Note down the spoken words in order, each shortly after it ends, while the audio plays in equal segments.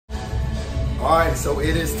All right, so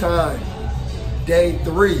it is time. Day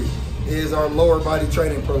 3 is our lower body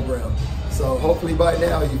training program. So hopefully by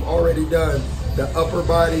now you've already done the upper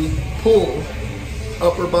body pull,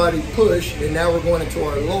 upper body push, and now we're going into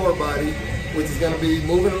our lower body, which is going to be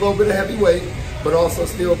moving a little bit of heavy weight, but also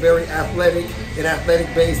still very athletic and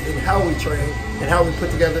athletic based in how we train and how we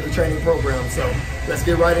put together the training program. So let's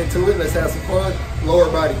get right into it. Let's have some fun. Lower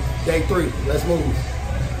body, day 3. Let's move.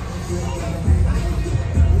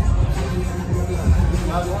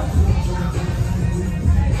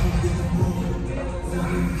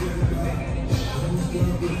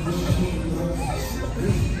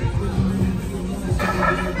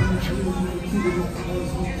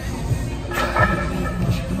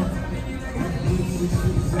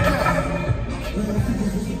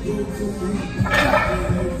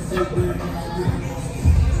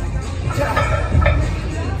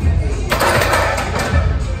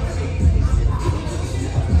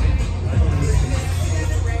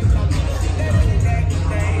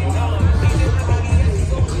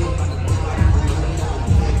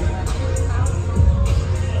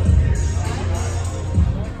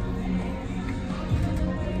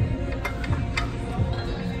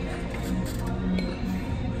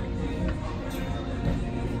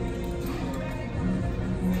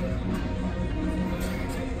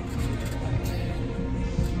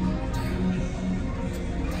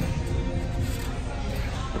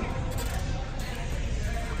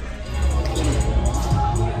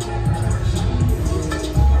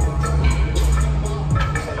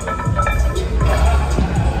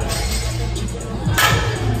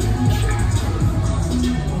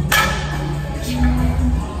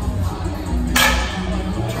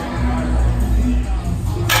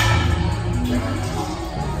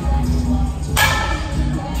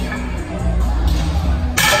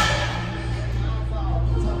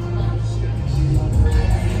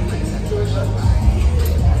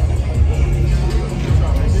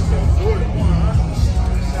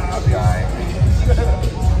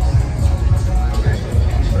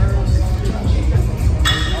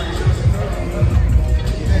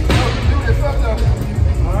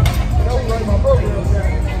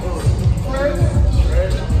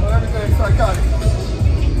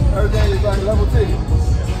 Everything is like level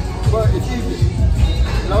 10, but it's easy.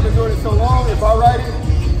 And I've been doing it so long, if I write it,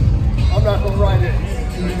 I'm not going to write it.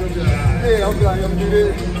 Yeah, I'm like, I'm going to do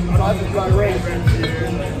this, so I just like write it.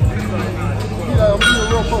 I'm doing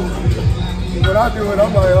real focus. When I do it,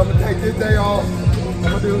 I'm like, I'm going to take this day off, I'm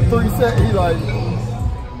going to do 3 sets. He's like,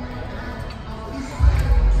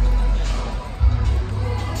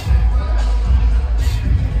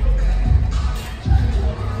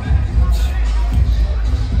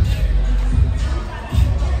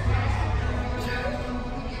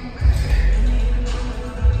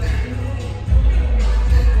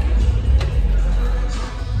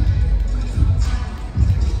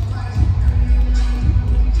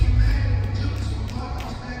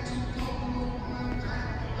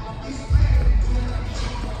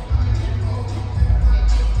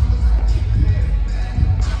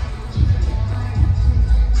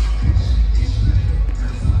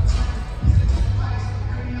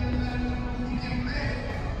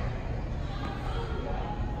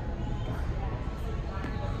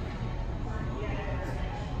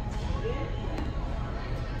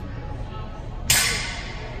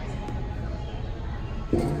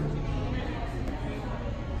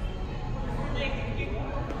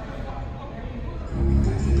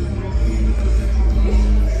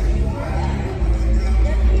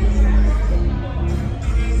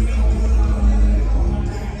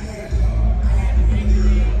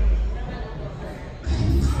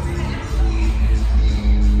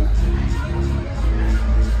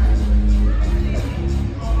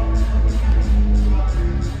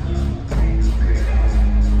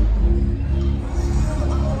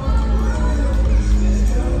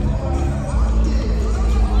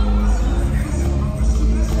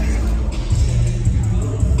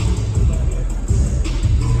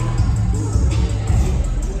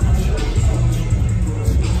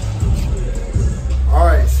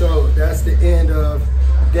 that's the end of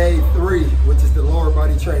day 3, which is the lower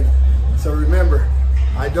body training. So remember,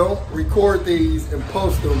 I don't record these and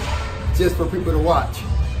post them just for people to watch.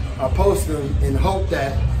 I post them in hope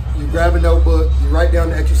that you grab a notebook, you write down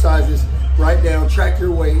the exercises, write down, track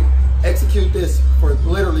your weight, execute this for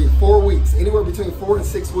literally 4 weeks, anywhere between 4 and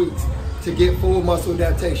 6 weeks to get full muscle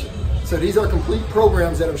adaptation. So these are complete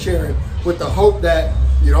programs that I'm sharing with the hope that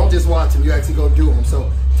you don't just watch them, you actually go do them.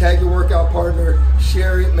 So tag your workout partner,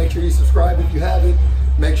 share it, make sure you subscribe if you haven't,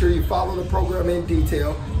 make sure you follow the program in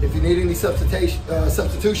detail. If you need any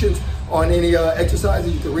substitutions on any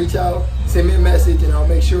exercises, you can reach out, send me a message, and I'll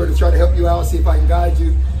make sure to try to help you out, see if I can guide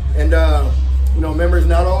you. And you know, remember, it's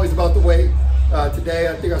not always about the weight. Today,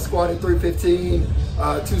 I think I squatted 315,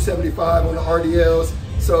 275 on the RDLs.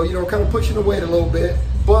 So, you know, kind of pushing the weight a little bit.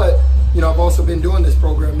 But, you know, I've also been doing this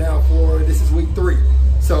program now this is week 3.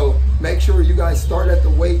 So make sure you guys start at the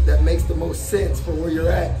weight that makes the most sense for where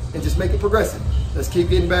you're at and just make it progressive. Let's keep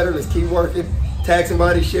getting better. Let's keep working. Tag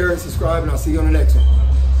somebody, share it, subscribe, and I'll see you on the next one.